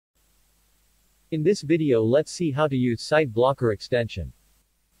In this video let's see how to use Site Blocker extension.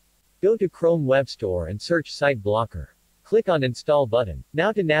 Go to Chrome Web Store and search Site Blocker. Click on Install button.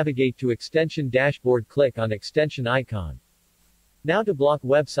 Now to navigate to Extension Dashboard click on Extension icon. Now to block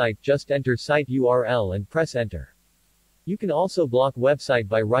website just enter site URL and press enter. You can also block website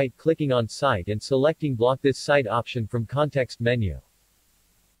by right-clicking on site and selecting block this site option from context menu.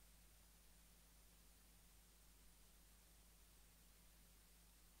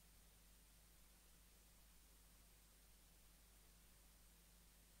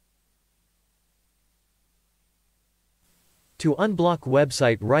 To unblock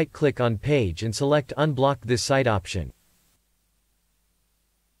website right-click on page and select unblock this site option.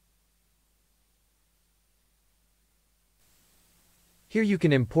 Here you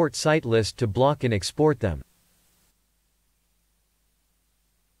can import site list to block and export them.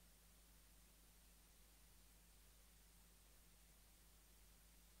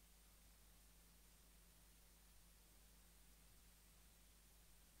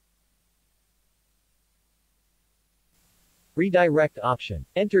 Redirect option.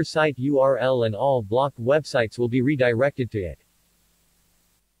 Enter site URL and all blocked websites will be redirected to it.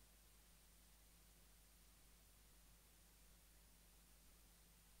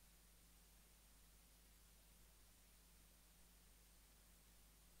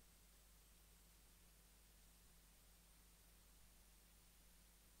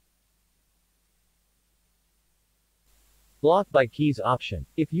 Block by keys option.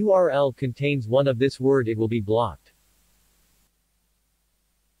 If URL contains one of this word it will be blocked.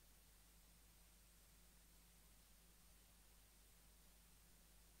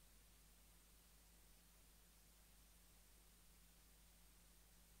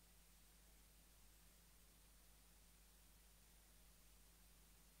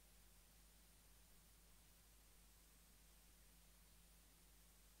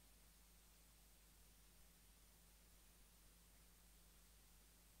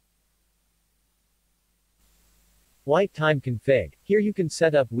 White time config. Here you can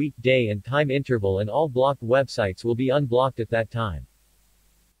set up week, day and time interval and all blocked websites will be unblocked at that time.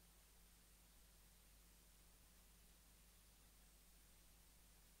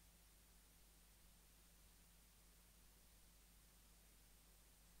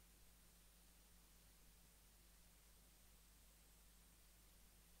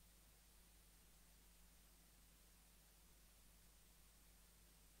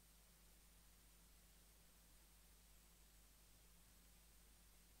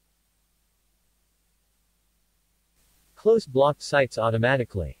 Close blocked sites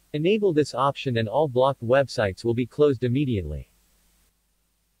automatically. Enable this option and all blocked websites will be closed immediately.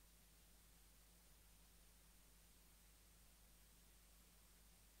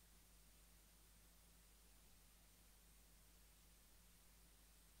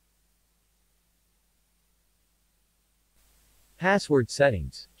 Password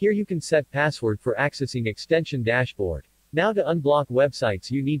settings. Here you can set password for accessing extension dashboard. Now to unblock websites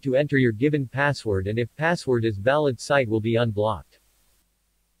you need to enter your given password and if password is valid site will be unblocked.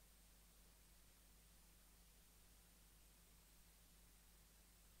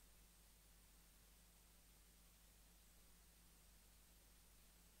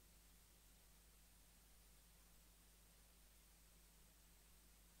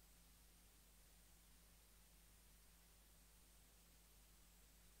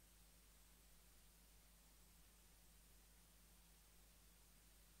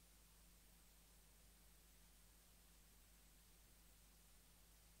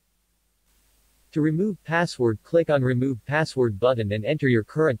 To remove password click on Remove Password button and enter your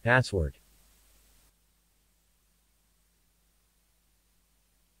current password.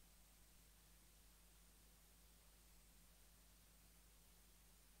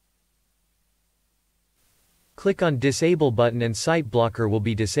 Click on Disable button and Site Blocker will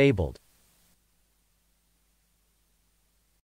be disabled.